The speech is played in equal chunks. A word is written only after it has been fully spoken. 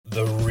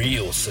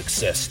Real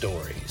success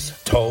stories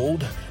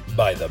told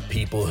by the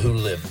people who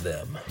live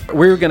them.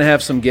 We're going to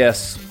have some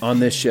guests on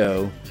this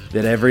show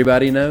that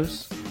everybody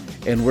knows,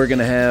 and we're going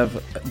to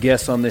have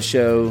guests on this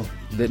show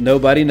that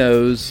nobody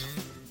knows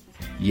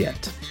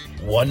yet.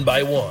 One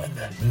by one,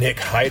 Nick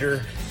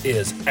Hyder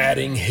is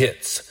adding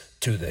hits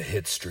to the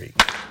hit streak.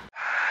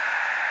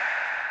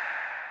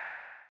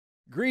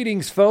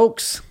 Greetings,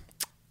 folks.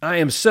 I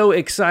am so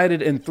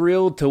excited and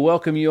thrilled to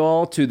welcome you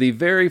all to the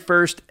very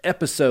first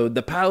episode,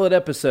 the pilot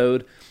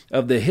episode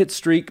of the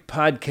HITSTREAK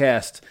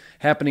podcast,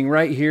 happening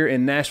right here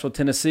in Nashville,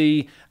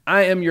 Tennessee.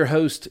 I am your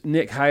host,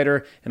 Nick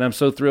Hyder, and I'm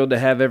so thrilled to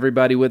have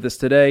everybody with us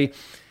today.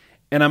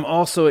 And I'm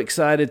also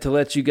excited to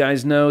let you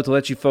guys know, to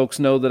let you folks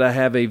know that I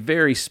have a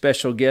very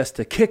special guest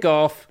to kick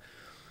off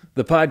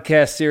the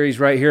podcast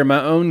series right here,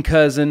 my own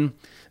cousin,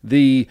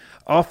 the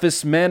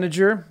office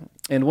manager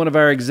and one of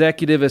our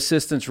executive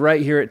assistants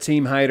right here at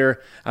Team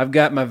Hyder. I've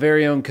got my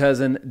very own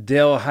cousin,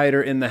 Dale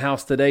Hyder, in the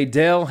house today.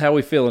 Dale, how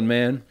we feeling,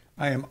 man?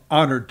 I am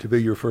honored to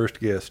be your first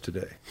guest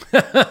today.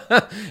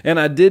 And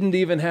I didn't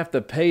even have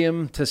to pay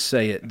him to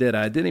say it, did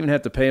I? I didn't even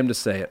have to pay him to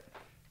say it.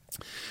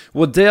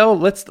 Well, Dale,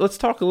 let's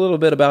talk a little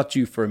bit about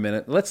you for a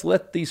minute. Let's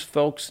let these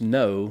folks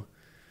know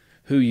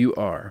who you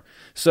are.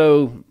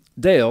 So,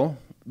 Dale,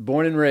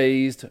 born and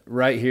raised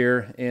right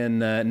here in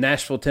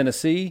Nashville,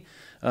 Tennessee,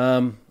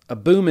 a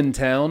booming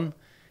town.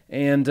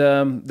 And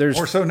there's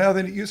more so now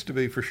than it used to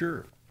be, for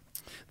sure.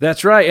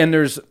 That's right. And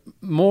there's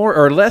more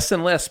or less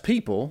and less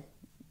people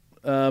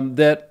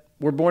that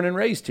were born and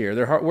raised here.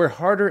 We're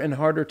harder and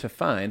harder to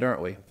find,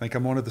 aren't we? I think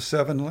I'm one of the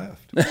 7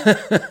 left.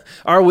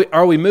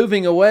 Are we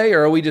moving away,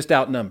 or are we just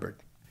outnumbered?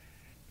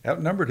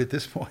 Outnumbered at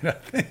this point, I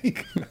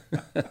think.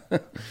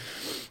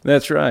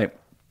 That's right.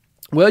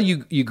 Well,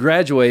 you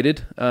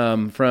graduated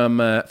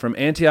from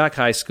Antioch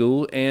High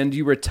School, and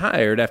you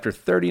retired after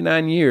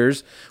 39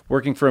 years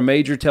working for a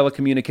major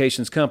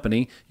telecommunications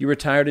company. You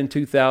retired in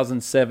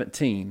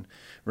 2017,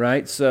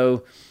 right?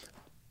 So,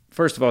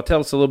 first of all,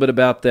 tell us a little bit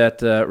about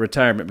that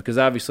retirement, because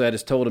obviously I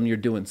just told them you're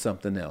doing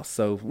something else.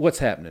 So, what's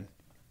happening?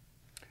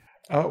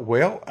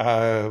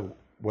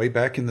 Way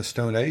back in the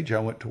Stone Age, I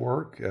went to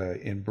work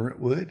in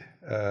Brentwood,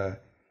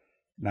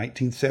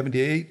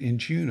 1978, in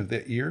June of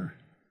that year.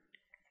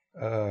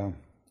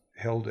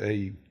 Held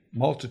a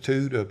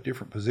multitude of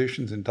different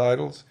positions and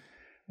titles,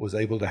 was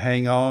able to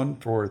hang on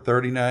for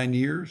 39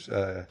 years,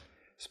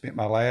 spent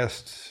my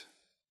last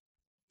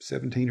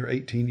 17 or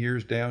 18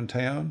 years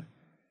downtown,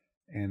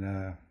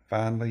 and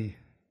finally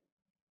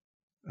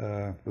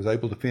was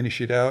able to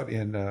finish it out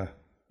in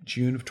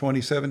June of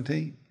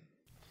 2017.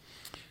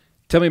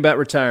 Tell me about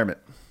retirement.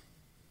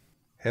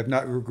 Have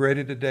not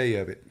regretted a day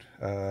of it.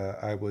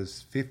 I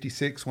was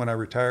 56 when I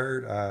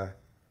retired. I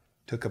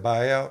took a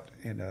buyout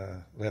and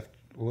left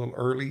a little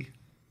early,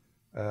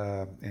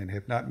 and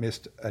have not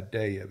missed a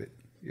day of it.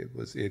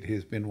 It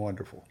has been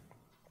wonderful.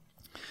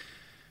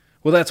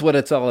 Well, that's what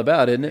it's all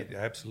about, isn't it? It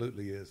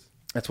absolutely is.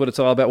 That's what it's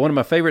all about. One of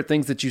my favorite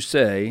things that you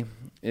say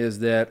is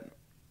that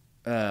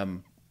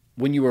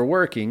when you were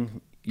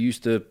working, you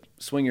used to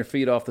swing your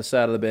feet off the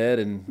side of the bed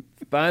and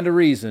find a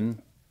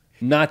reason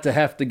not to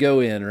have to go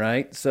in,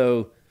 right?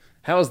 So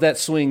how is that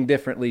swing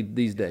differently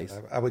these days?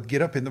 I would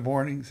get up in the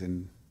mornings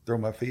and throw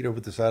my feet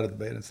over the side of the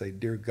bed and say,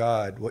 "Dear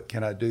God, what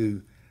can I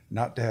do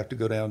not to have to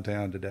go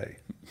downtown today?"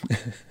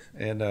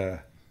 And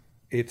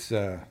it's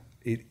a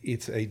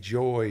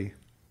joy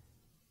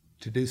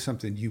to do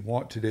something you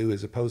want to do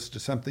as opposed to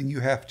something you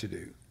have to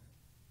do.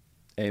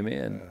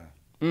 Amen.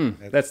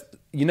 That's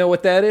you know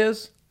what that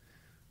is?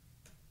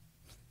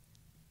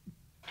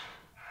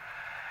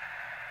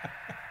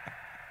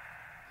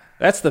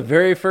 That's the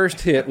very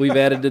first hit we've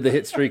added to the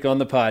hit streak on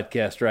the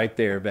podcast right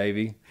there,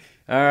 baby.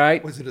 All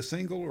right. Was it a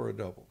single or a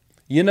double?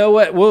 You know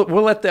what? We'll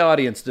let the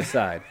audience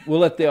decide. We'll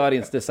let the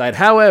audience decide.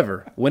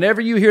 However,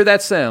 whenever you hear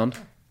that sound,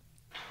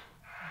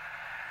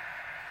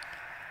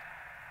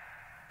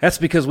 that's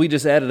because we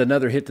just added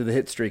another hit to the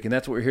hit streak, and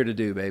that's what we're here to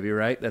do, baby,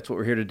 right? That's what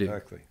we're here to do.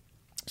 Exactly.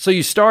 So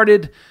you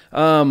started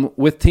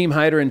with Team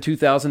Hyder in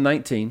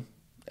 2019,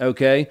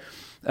 okay?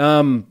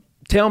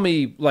 Tell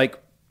me,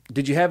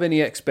 did you have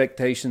any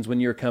expectations when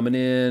you were coming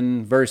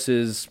in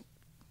versus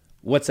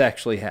what's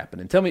actually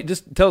happening? Tell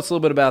us a little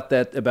bit about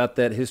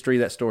that history,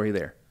 that story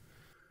there.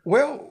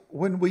 Well,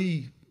 when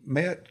we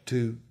met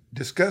to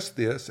discuss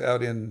this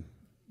out in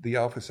the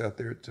office out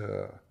there at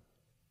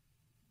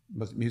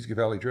Music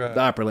Valley Drive,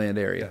 the Opryland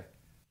area,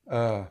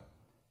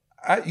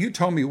 you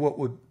told me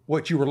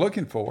what you were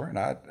looking for, and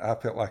I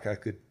felt like I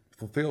could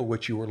fulfill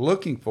what you were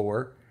looking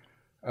for,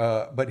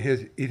 but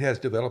it has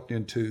developed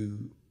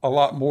into a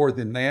lot more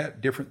than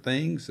that, different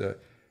things.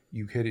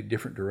 You headed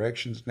different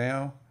directions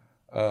now,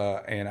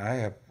 and I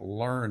have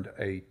learned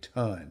a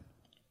ton.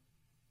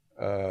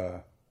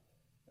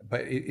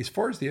 But as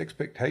far as the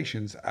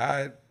expectations,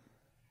 I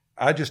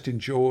just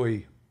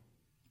enjoy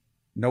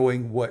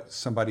knowing what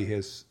somebody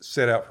has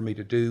set out for me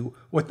to do,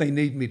 what they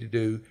need me to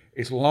do.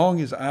 As long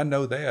as I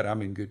know that,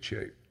 I'm in good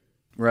shape.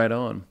 Right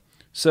on.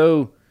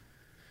 So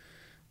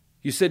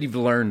you said you've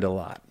learned a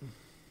lot.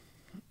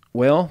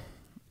 Well,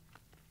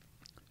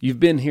 you've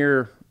been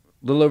here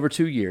a little over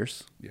 2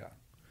 years. Yeah.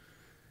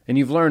 And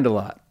you've learned a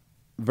lot.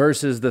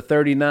 Versus the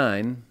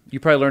 39, you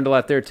probably learned a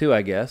lot there too,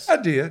 I guess. I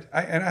did.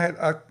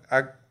 I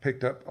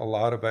picked up a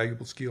lot of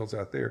valuable skills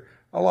out there.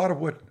 A lot of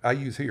what I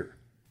use here.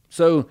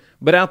 So,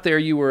 but out there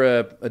you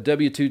were a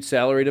W-2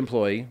 salaried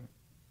employee.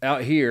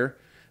 Out here,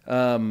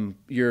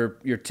 you're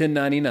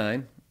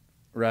 1099,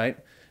 right?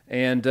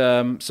 And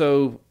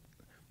so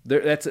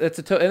that's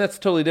a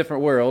totally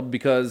different world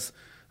because,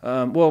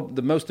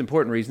 the most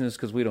important reason is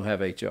because we don't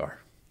have HR.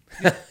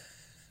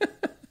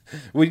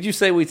 Would you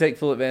say we take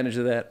full advantage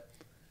of that?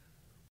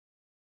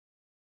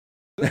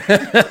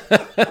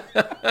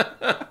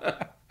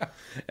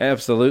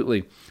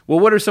 Absolutely. Well,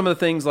 what are some of the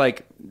things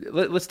like?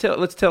 Let's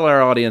tell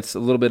our audience a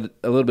little bit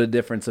of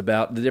difference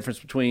about the difference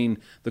between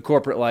the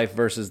corporate life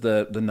versus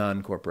the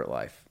non-corporate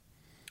life.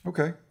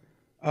 Okay.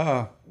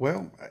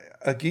 Well,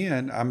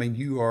 again, I mean,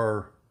 you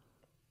are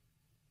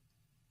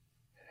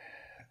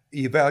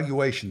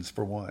evaluations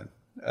for one.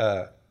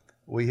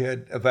 We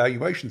had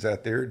evaluations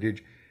out there.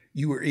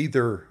 You were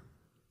either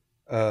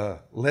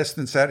less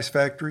than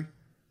satisfactory,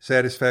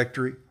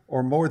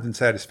 or more than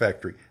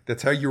satisfactory.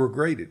 That's how you were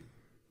graded.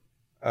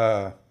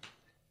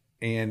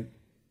 And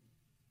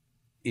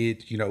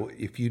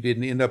if you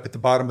didn't end up at the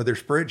bottom of their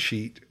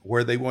spreadsheet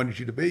where they wanted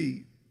you to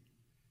be,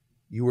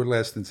 you were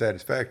less than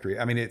satisfactory.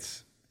 I mean,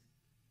 it's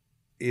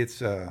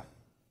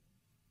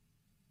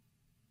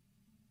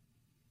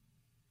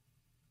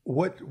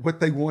what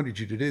they wanted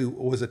you to do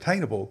was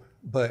attainable,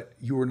 but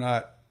you were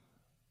not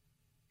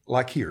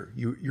like here.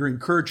 You're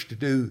encouraged to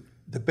do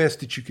the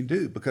best that you can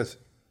do because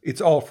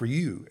it's all for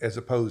you as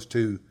opposed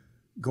to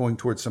going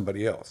towards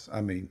somebody else.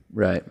 I mean,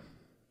 right.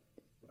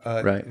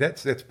 Right.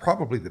 That's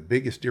probably the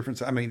biggest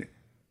difference. I mean,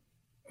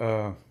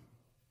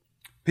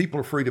 people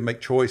are free to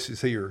make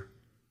choices here.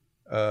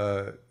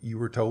 You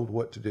were told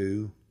what to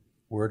do,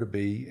 where to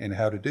be, and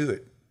how to do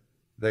it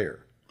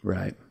there.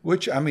 Right.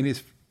 Which, I mean,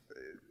 is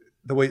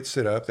the way it's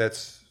set up.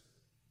 That's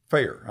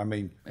fair. I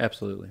mean,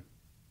 absolutely.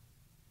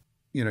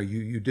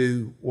 You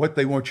do what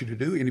they want you to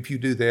do, and if you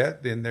do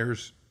that, then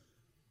there's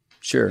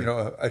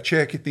sure a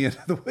check at the end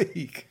of the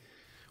week.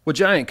 Well,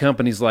 giant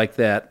companies like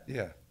that,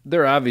 yeah,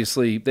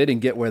 they didn't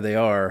get where they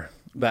are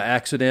by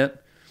accident,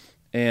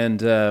 and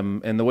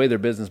the way their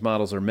business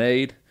models are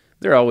made,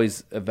 they're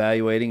always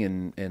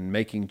evaluating and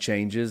making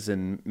changes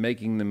and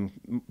making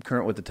them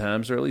current with the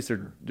times, or at least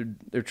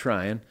they're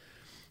trying.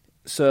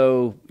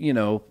 So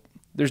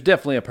there's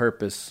definitely a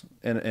purpose,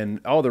 and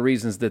all the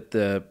reasons that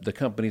the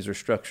companies are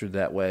structured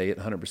that way, it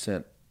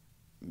 100%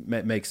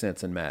 makes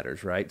sense and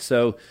matters, right?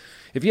 So,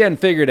 if you hadn't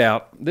figured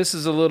out, this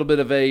is a little bit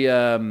of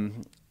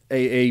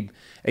a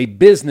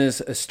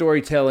business, a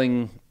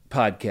storytelling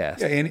podcast.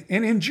 Yeah,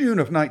 and in June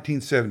of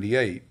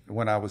 1978,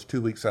 when I was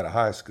 2 weeks out of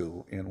high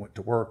school and went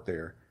to work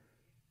there,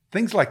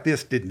 things like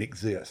this didn't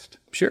exist.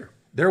 Sure.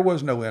 There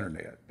was no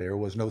internet. There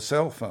was no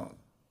cell phone.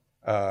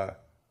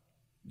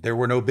 There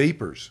were no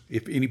beepers.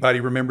 If anybody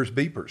remembers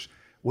beepers,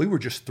 we were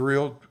just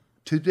thrilled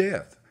to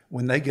death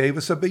when they gave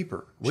us a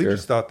beeper. We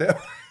just thought that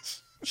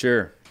was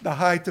sure the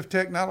height of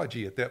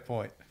technology at that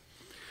point.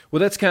 Well,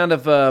 that's kind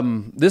of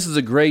this is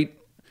a great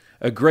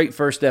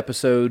first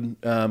episode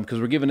because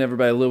we're giving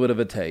everybody a little bit of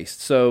a taste.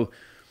 So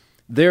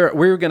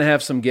we're going to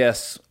have some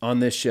guests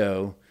on this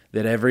show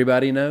that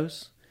everybody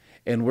knows,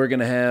 and we're going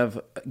to have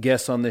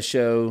guests on this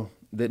show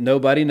that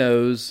nobody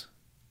knows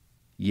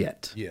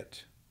yet.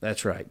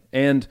 That's right.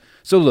 And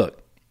so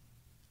look,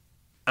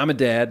 I'm a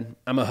dad,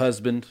 I'm a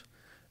husband,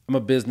 I'm a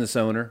business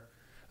owner,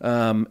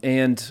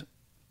 and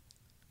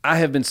I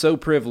have been so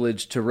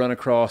privileged to run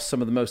across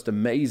some of the most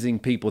amazing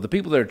people, the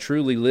people that are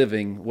truly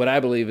living what I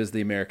believe is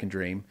the American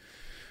dream.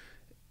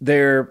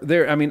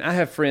 I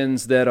have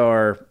friends that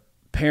are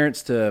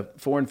parents to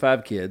 4 and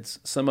 5 kids.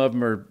 Some of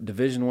them are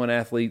Division I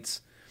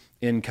athletes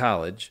in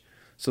college.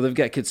 So they've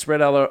got kids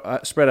spread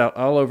out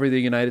all over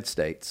the United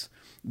States.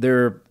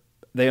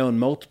 They own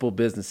multiple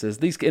businesses.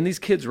 These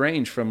kids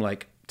range from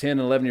like 10 and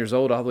 11 years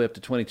old all the way up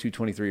to 22,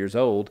 23 years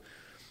old.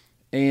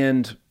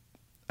 And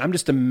I'm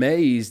just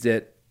amazed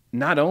at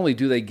not only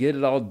do they get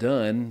it all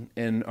done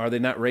and are they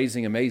not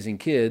raising amazing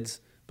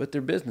kids, but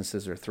their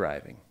businesses are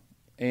thriving.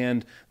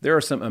 And there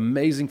are some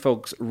amazing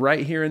folks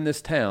right here in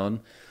this town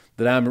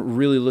that I'm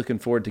really looking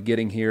forward to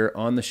getting here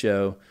on the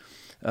show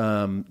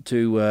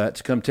to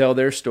come tell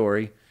their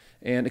story.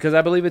 And because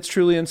I believe it's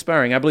truly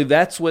inspiring. I believe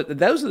those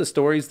are the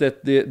stories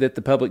that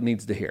the public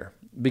needs to hear,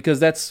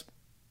 because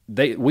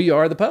we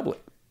are the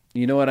public.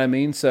 You know what I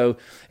mean? So,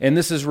 and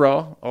this is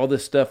raw. All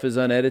this stuff is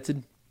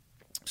unedited.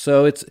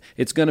 So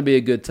it's going to be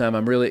a good time.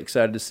 I'm really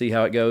excited to see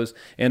how it goes.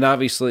 And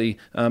obviously,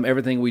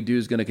 everything we do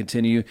is going to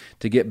continue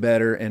to get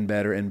better and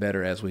better and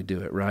better as we do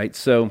it, right?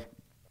 So,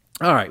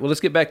 all right, well, let's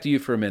get back to you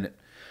for a minute.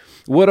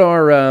 What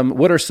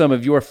are some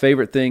of your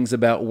favorite things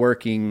about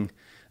working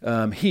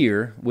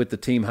here with the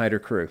Team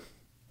HITR crew?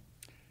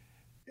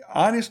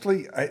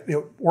 Honestly,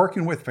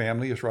 working with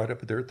family is right up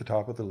there at the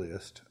top of the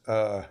list.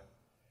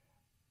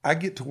 I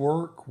get to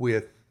work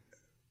with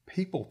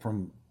people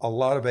from a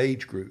lot of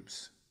age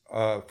groups,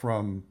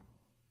 from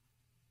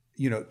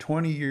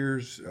 20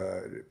 years,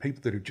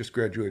 people that have just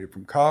graduated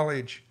from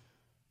college,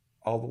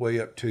 all the way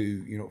up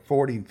to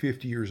 40 and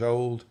 50 years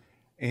old,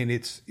 and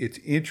it's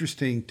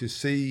interesting to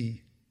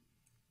see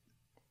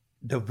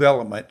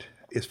development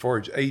as far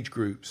as age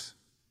groups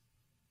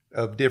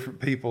of different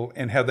people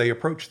and how they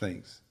approach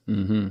things.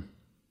 Mm-hmm.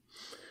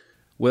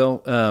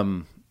 Well,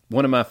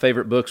 one of my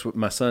favorite books,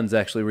 my son's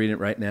actually reading it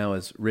right now,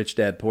 is Rich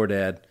Dad, Poor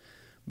Dad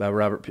by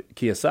Robert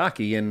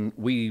Kiyosaki. And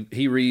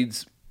he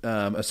reads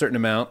a certain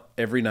amount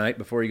every night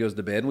before he goes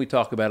to bed. And we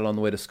talk about it on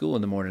the way to school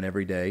in the morning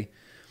every day.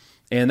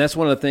 And that's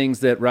one of the things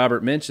that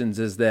Robert mentions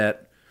is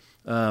that,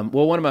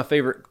 one of my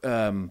favorite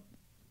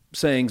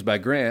sayings by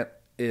Grant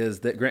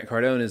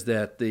Cardone is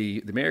that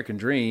the American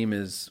dream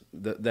is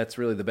that's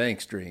really the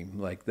bank's dream.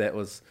 Like that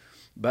was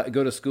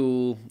go to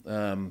school,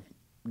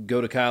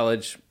 go to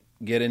college,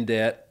 get in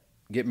debt,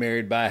 get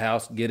married, buy a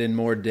house, get in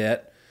more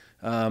debt.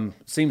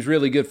 Seems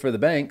really good for the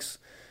banks.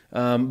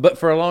 But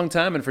for a long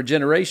time and for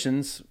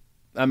generations,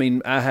 I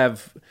mean, I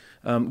have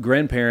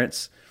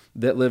grandparents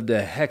that lived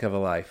a heck of a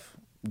life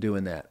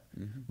doing that.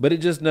 Mm-hmm. But it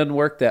just doesn't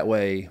work that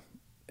way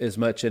as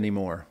much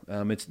anymore.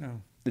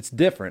 It's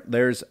different.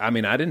 I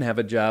didn't have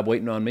a job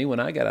waiting on me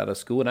when I got out of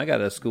school. And I got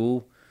out of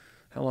school,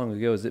 how long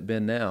ago has it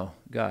been now?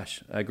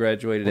 Gosh, I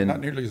graduated in... Not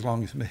nearly as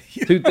long as me.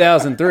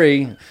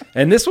 2003.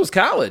 And this was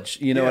college,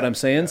 you know what I'm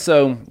saying? Yeah.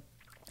 So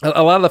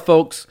a lot of the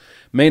folks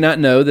may not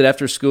know that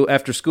after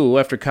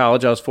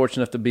college, I was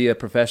fortunate enough to be a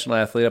professional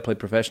athlete. I played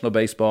professional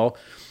baseball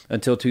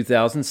until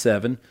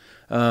 2007.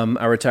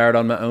 I retired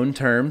on my own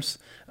terms.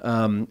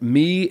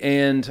 Me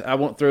and I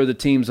won't throw the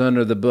teams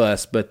under the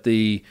bus, but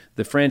the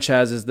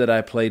franchises that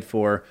I played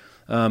for,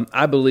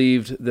 I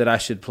believed that I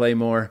should play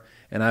more,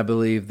 and I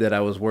believed that I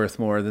was worth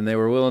more than they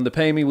were willing to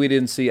pay me. We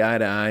didn't see eye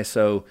to eye,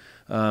 so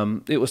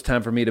it was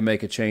time for me to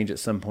make a change at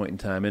some point in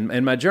time.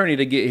 And my journey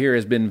to get here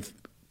has been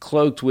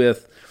cloaked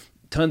with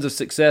tons of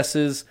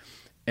successes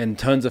and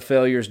tons of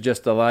failures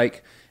just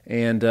alike.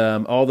 And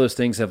all those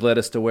things have led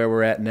us to where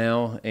we're at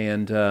now.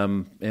 And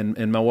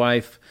my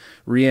wife,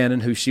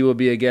 Rhiannon, who she will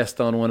be a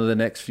guest on one of the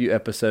next few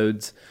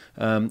episodes,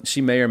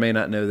 she may or may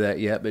not know that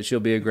yet, but she'll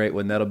be a great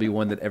one. That'll be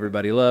one that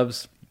everybody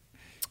loves.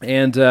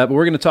 And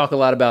we're going to talk a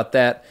lot about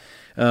that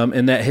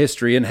and that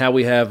history and how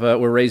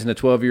we're raising a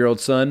 12-year-old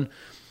son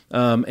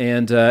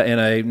and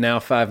a now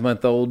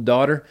 5-month-old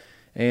daughter.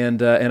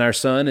 And our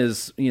son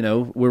is,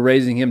 we're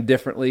raising him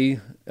differently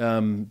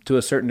to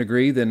a certain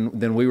degree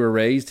than we were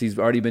raised. He's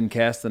already been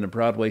cast in a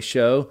Broadway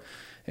show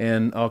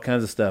and all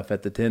kinds of stuff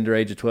at the tender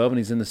age of 12, and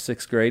he's in the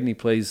 6th grade, and he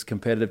plays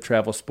competitive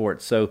travel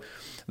sports. So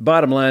the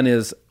bottom line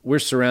is we're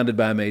surrounded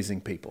by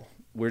amazing people.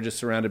 We're just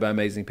surrounded by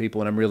amazing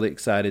people, and I'm really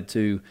excited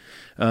to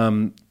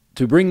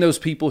bring those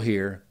people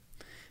here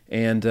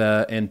and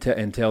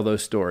tell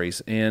those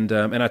stories. And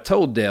I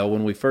told Dale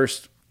when we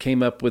first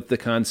came up with the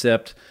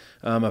concept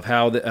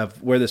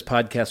of where this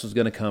podcast was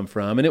going to come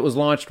from. And it was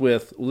launched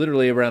with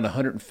literally around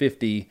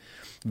 150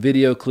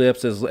 video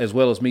clips as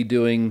well as me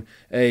doing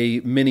a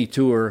mini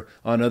tour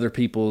on other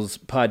people's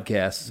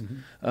podcasts.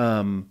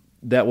 Mm-hmm.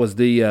 That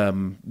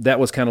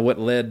was kind of what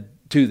led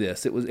to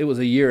this. It was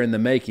a year in the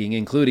making,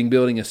 including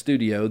building a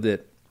studio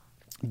that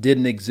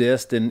didn't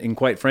exist. And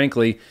quite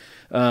frankly,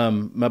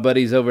 my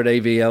buddies over at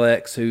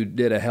AVLX who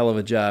did a hell of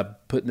a job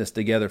putting this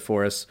together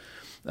for us.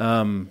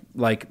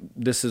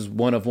 This is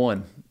one of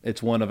one.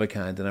 It's one of a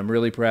kind, and I'm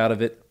really proud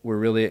of it. We're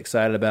really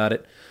excited about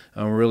it.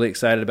 We're really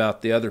excited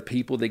about the other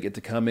people that get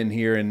to come in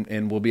here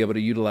and we'll be able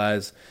to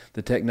utilize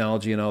the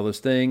technology and all those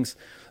things.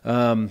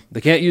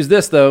 They can't use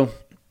this, though.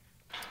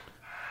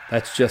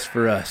 That's just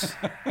for us.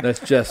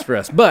 That's just for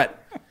us.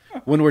 But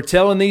when we're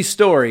telling these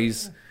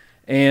stories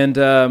and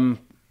the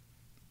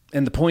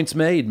point's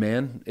made,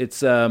 man, it's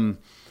the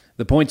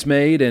point's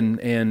made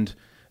and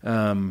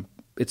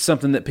it's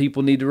something that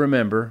people need to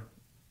remember.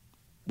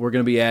 We're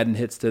going to be adding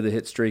hits to the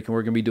hit streak, and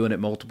we're going to be doing it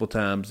multiple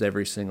times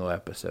every single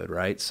episode,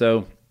 right?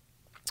 So,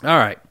 all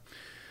right.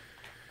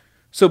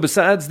 So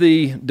besides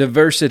the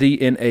diversity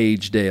in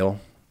age,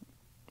 Dale,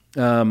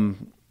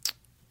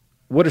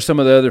 what are some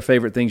of the other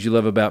favorite things you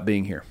love about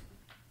being here?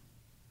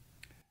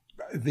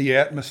 The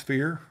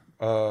atmosphere,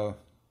 the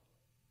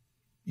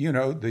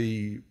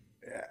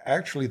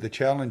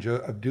challenge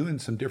of doing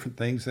some different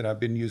things that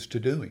I've been used to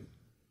doing.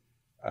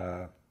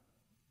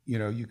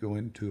 You go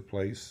into a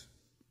place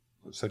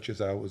such as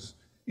I was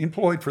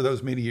employed for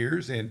those many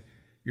years, and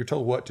you're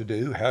told what to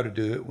do, how to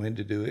do it, when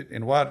to do it,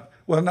 and why.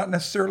 Well, not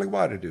necessarily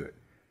why to do it,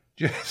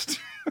 just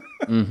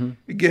mm-hmm.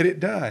 get it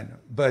done.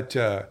 But,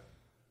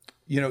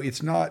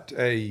 it's not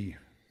a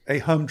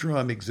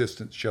humdrum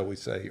existence, shall we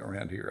say,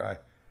 around here.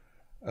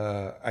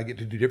 I get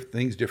to do different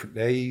things, different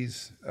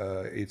days.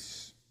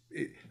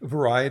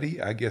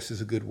 Variety, I guess, is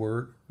a good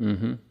word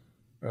mm-hmm.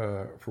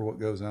 For what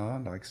goes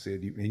on. Like I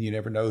said, and you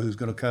never know who's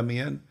going to come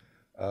in.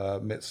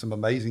 Met some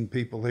amazing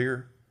people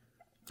here.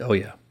 Oh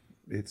yeah,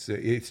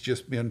 it's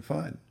just been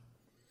fun.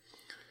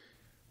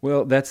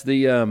 Well, that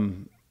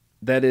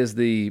is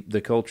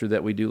the culture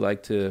that we do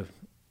like to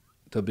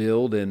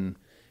build, and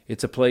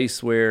it's a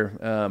place where,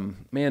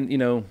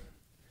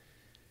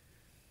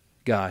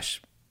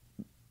 gosh,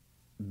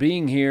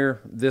 being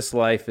here, this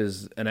life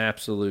is an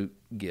absolute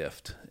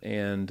gift.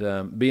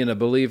 And being a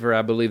believer,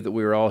 I believe that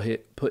we were all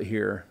put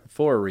here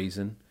for a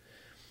reason.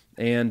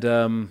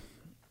 And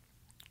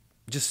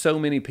just so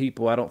many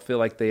people, I don't feel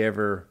like they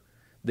ever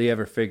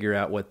figure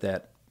out what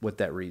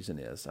that reason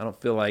is. I don't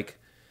feel like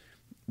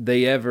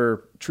they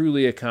ever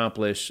truly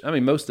accomplish. I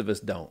mean, most of us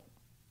don't.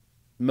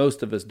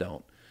 Most of us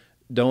don't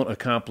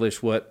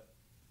accomplish what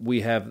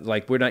we have.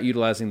 Like, we're not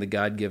utilizing the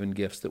God-given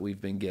gifts that we've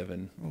been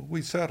given. Well,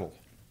 we settle.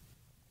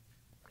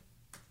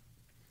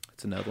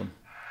 That's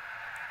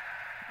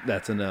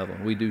another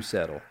one. We do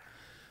settle.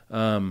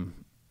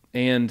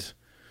 And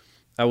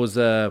I was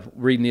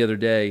reading the other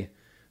day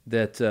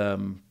that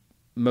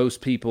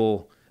most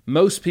people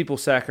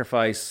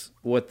sacrifice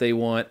what they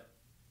want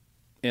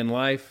in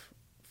life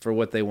for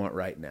what they want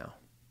right now.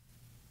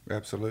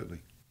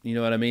 Absolutely. You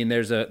know what I mean?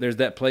 There's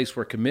that place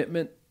where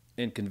commitment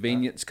and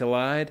convenience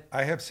collide.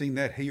 I have seen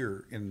that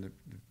here in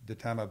the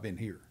time I've been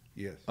here.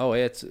 Yes. Oh,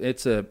 it's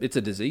a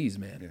disease,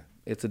 man. Yeah.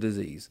 It's a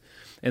disease.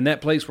 And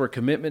that place where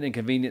commitment and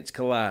convenience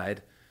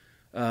collide,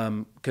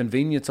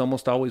 convenience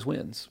almost always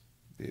wins.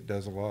 It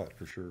does a lot,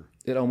 for sure.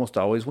 It almost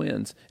always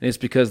wins. And it's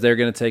because they're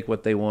going to take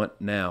what they want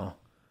now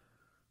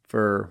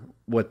for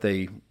what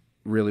they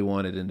really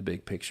wanted in the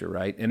big picture,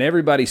 right? And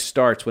everybody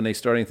starts, when they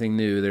start anything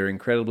new, they're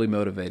incredibly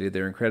motivated,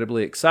 they're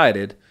incredibly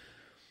excited,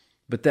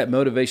 but that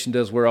motivation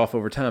does wear off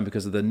over time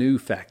because of the new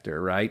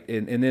factor, right?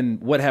 And then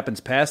what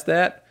happens past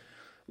that,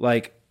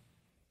 like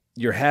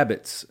your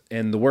habits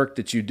and the work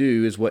that you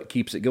do is what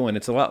keeps it going.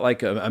 It's a lot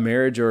like a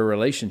marriage or a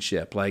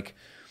relationship. Like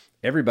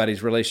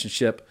everybody's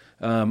relationship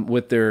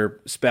with their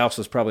spouse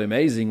was probably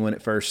amazing when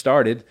it first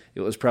started.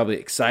 It was probably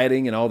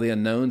exciting and all the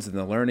unknowns and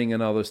the learning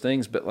and all those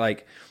things, but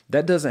like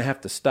that doesn't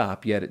have to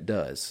stop, yet it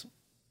does.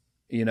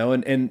 You know,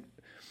 and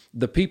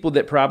the people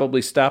that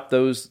probably stop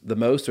those the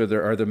most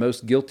or are the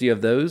most guilty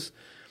of those,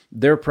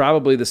 they're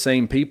probably the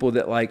same people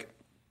that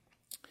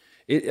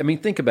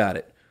think about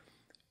it.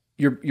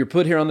 You're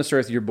put here on this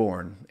earth, you're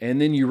born,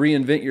 and then you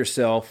reinvent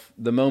yourself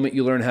the moment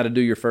you learn how to do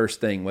your first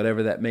thing,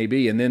 whatever that may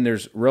be. And then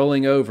there's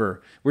rolling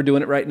over. We're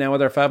doing it right now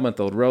with our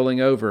 5-month-old,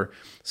 rolling over,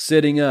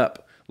 sitting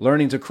up,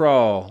 learning to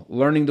crawl,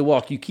 learning to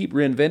walk. You keep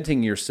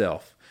reinventing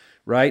yourself,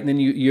 right? And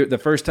then you the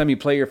first time you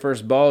play your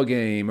first ball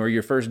game or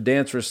your first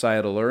dance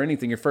recital or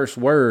anything, your first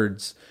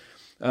words,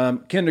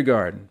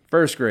 kindergarten,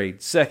 first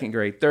grade, second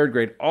grade, third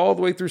grade, all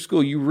the way through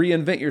school, you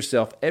reinvent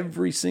yourself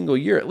every single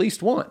year, at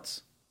least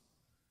once.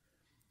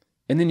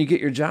 And then you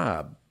get your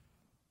job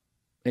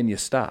and you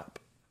stop.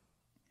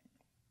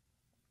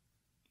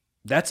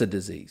 That's a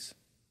disease.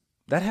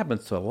 That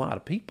happens to a lot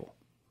of people.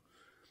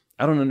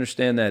 I don't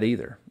understand that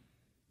either.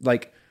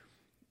 Like,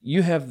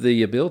 you have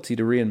the ability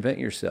to reinvent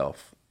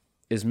yourself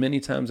as many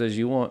times as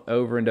you want,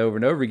 over and over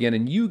and over again,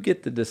 and you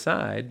get to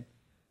decide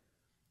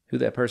who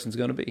that person's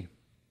going to be.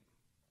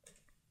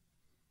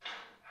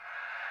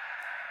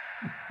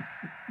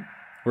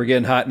 We're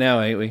getting hot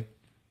now, ain't we?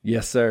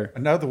 Yes, sir.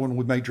 Another one,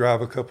 we may drive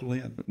a couple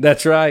in.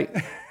 That's right.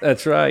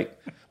 That's right.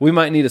 We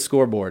might need a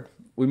scoreboard.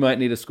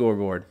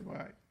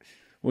 Right.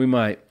 We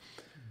might.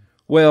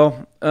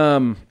 Well,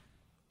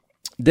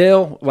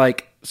 Dale,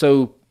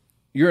 so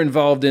you're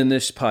involved in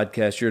this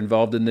podcast. You're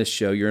involved in this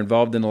show. You're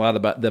involved in a lot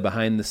about the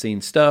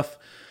behind-the-scenes stuff.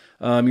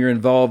 You're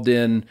involved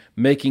in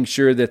making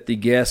sure that the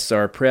guests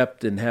are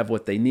prepped and have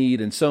what they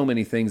need and so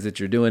many things that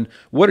you're doing.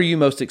 What are you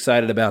most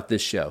excited about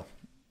this show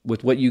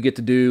with what you get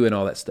to do and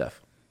all that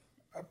stuff?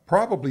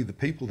 Probably the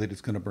people that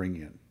it's going to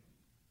bring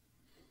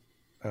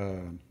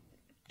in.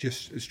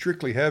 Just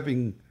strictly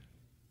having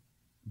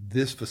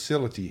this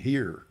facility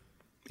here.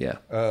 Yeah.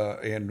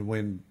 And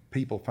when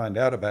people find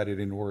out about it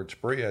and word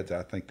spreads,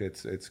 I think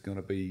it's going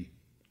to be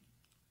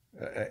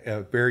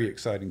a very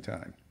exciting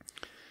time.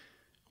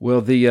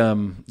 Well,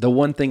 the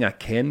one thing I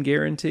can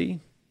guarantee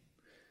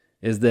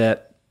is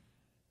that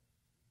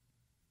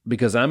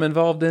because I'm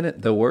involved in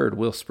it, the word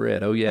will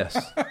spread. Oh,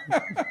 yes.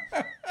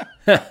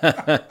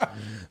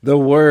 The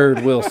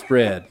word will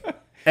spread.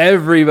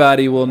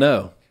 Everybody will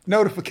know.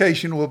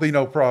 Notification will be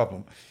no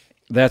problem.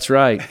 That's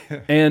right.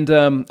 And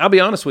I'll be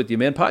honest with you,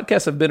 man.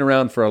 Podcasts have been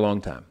around for a long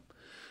time.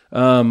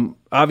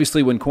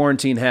 Obviously, when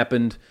quarantine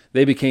happened,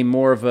 they became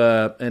more of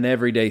an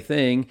everyday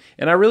thing.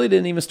 And I really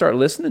didn't even start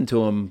listening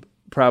to them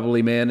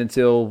probably, man,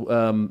 until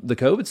the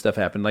COVID stuff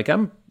happened. Like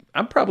I'm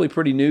probably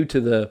pretty new to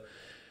the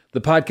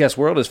podcast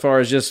world as far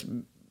as just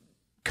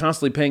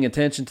constantly paying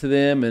attention to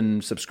them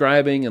and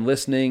subscribing and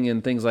listening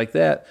and things like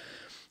that.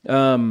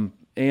 Man,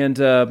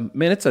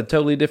 it's a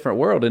totally different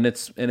world, and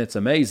it's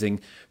amazing.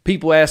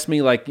 People ask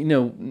me, like,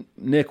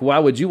 Nick, why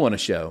would you want a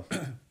show?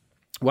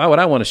 Why would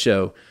I want a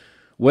show?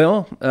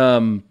 Well,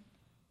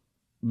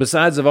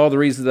 besides of all the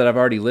reasons that I've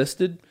already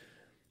listed,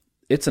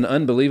 it's an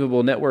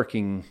unbelievable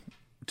networking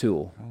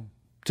tool.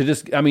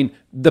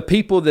 The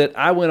people that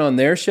I went on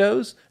their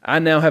shows, I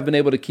now have been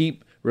able to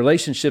keep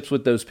relationships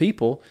with those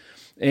people.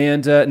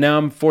 And now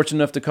I'm fortunate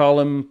enough to call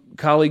them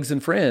colleagues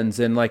and friends.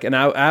 And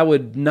I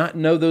would not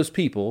know those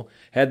people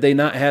had they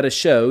not had a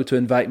show to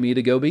invite me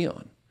to go be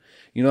on.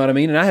 You know what I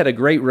mean? And I had a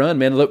great run,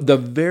 man. Look, the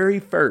very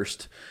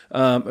first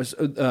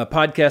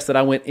podcast that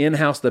I went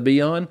in-house to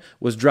be on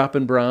was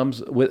Dropping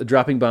Bombs with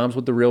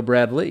the real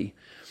Brad Lee.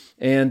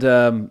 And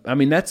I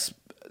mean, that's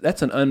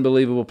an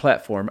unbelievable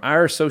platform.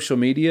 Our social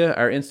media,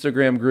 our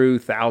Instagram grew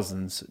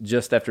thousands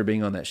just after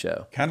being on that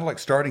show. Kind of like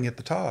starting at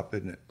the top,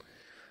 isn't it?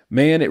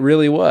 Man, it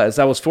really was.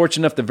 I was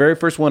fortunate enough. The very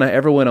first one I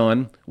ever went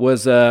on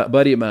was a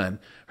buddy of mine,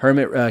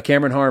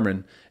 Cameron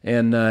Harmon,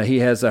 and he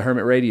has a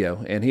Hermit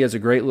Radio, and he has a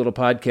great little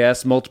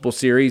podcast, multiple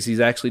series. He's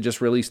actually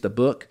just released a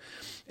book,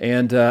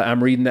 and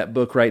I'm reading that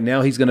book right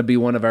now. He's going to be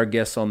one of our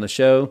guests on the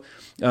show.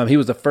 He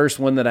was the first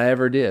one that I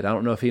ever did. I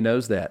don't know if he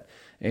knows that.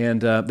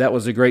 And that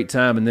was a great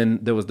time. And then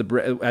there was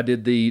I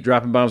did the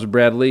Dropping Bombs with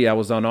Brad Lee. I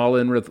was on All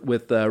In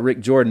with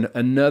Rick Jordan,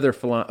 another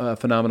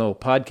phenomenal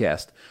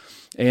podcast.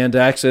 And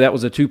actually, that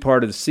was a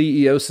two-part of the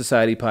CEO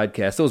Society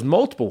podcast. There was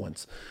multiple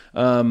ones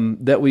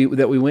that we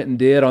went and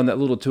did on that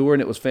little tour,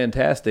 and it was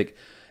fantastic.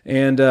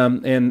 And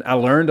I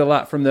learned a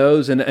lot from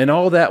those, and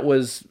all that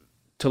was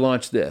to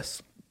launch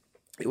this.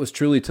 It was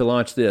truly to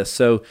launch this.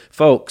 So,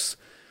 folks,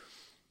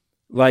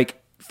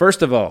 like,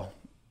 first of all,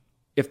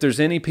 if there's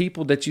any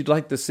people that you'd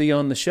like to see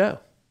on the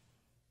show,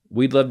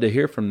 we'd love to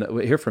hear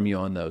from you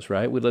on those,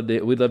 right? We'd love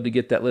to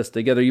get that list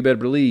together. You better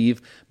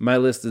believe my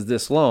list is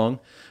this long,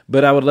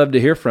 but I would love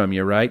to hear from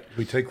you, right?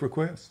 We take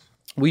requests.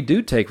 We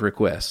do take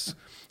requests.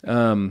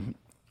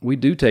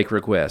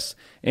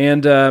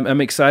 And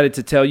I'm excited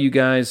to tell you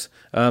guys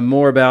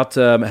more about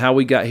how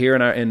we got here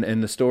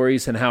and the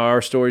stories, and how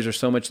our stories are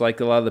so much like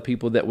a lot of the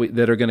people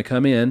that are going to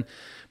come in.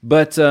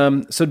 But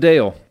so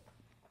Dale,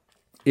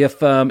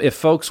 if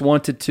folks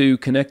wanted to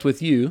connect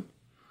with you,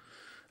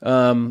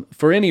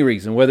 for any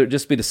reason, whether it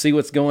just be to see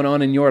what's going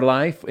on in your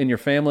life, in your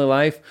family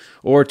life,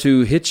 or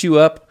to hit you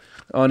up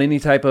on any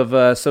type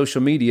of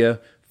social media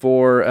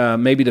for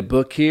maybe to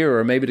book here,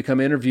 or maybe to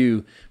come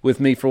interview with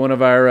me for one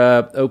of our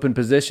open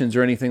positions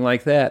or anything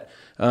like that,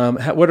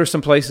 what are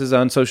some places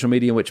on social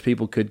media in which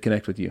people could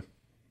connect with you?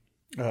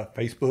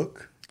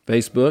 Facebook.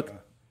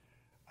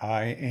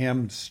 I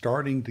am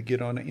starting to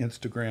get on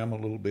Instagram a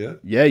little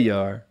bit. Yeah, you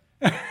are.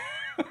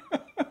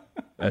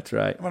 That's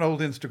right. I'm an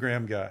old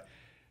Instagram guy.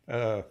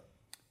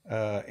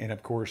 And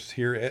of course,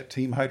 here at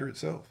Team HITR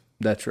itself.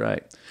 That's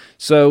right.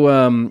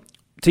 So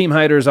Team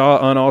HITR is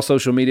on all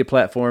social media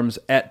platforms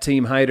at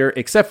Team HITR,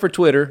 except for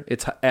Twitter.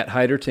 It's at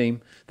HITR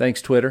Team.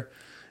 Thanks, Twitter.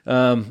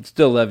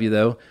 Still love you,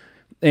 though.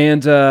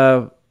 And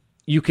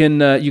you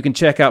can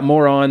check out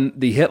more on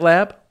the HIT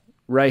Lab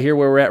right here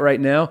where we're at right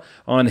now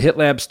on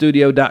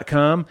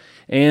hitlabstudio.com.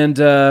 And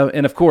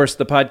of course,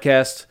 the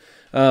podcast,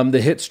 the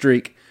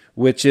HITSTREAK,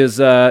 which is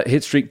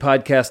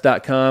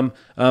hitstreakpodcast.com.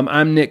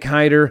 I'm Nick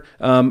HITR.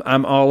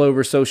 I'm all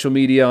over social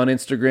media on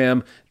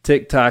Instagram,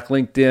 TikTok,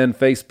 LinkedIn,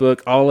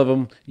 Facebook, all of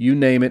them, you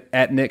name it,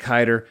 at Nick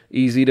HITR.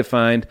 Easy to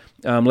find.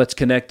 Let's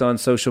connect on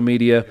social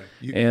media.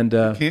 You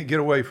can't get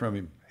away from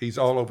him. He's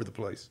all over the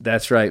place.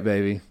 That's right,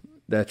 baby.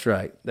 That's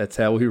right. That's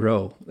how we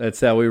roll.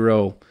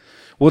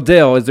 Well,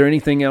 Dale, is there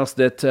anything else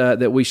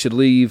that we should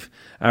leave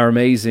our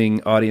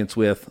amazing audience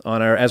with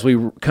as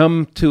we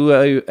come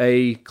to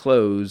a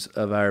close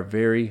of our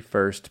very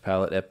first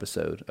pilot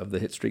episode of the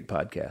HITSTREAK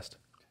podcast?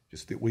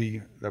 Just that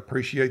we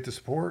appreciate the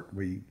support.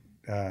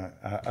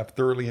 I've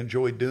thoroughly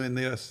enjoyed doing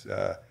this.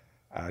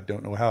 I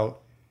don't know how.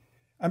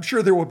 I'm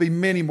sure there will be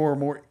many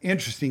more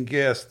interesting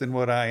guests than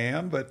what I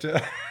am, but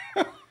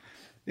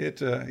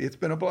it's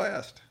been a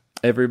blast.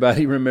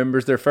 Everybody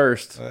remembers their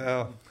first.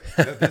 Well,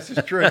 this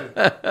is true.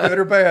 Good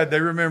or bad, they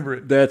remember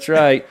it. That's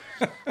right.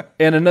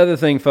 And another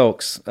thing,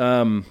 folks.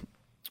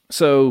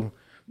 So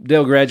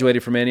Dale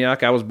graduated from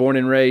Antioch. I was born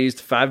and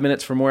raised 5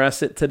 minutes from where I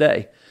sit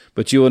today.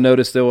 But you will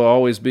notice there will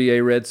always be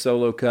a red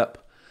Solo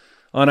cup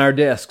on our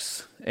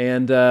desks.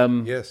 And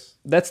yes,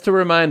 that's to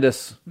remind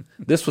us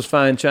this was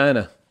fine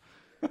china.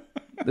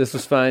 This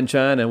was fine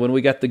china. When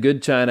we got the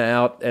good china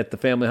out at the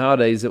family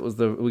holidays,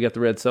 we got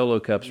the red Solo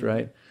cups,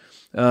 right?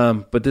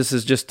 But this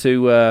is just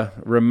to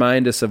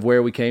remind us of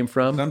where we came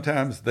from.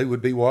 Sometimes they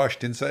would be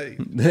washed and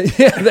saved.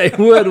 Yeah, they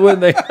would, wouldn't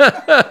they?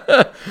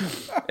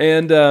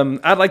 And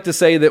I'd like to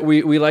say that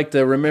we like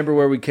to remember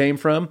where we came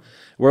from,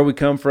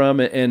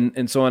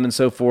 and so on and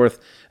so forth.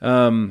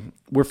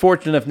 We're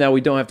fortunate enough now we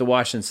don't have to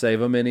wash and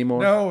save them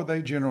anymore. No,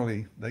 they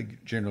generally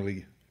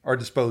are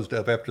disposed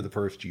of after the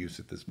first use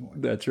at this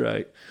point. That's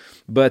right.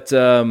 But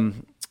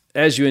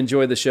as you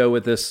enjoy the show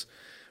with us,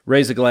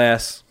 raise a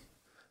glass.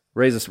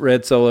 Raise a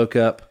red Solo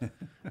cup,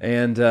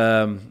 and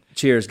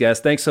cheers, guys.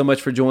 Thanks so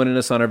much for joining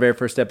us on our very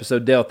first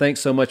episode. Dale, thanks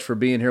so much for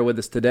being here with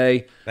us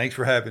today. Thanks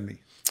for having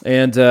me.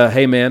 And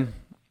hey, man,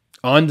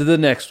 on to the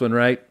next one,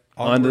 right?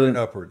 Onward and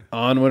upward.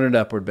 Onward and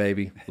upward,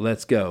 baby.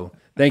 Let's go.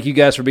 Thank you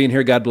guys for being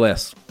here. God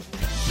bless.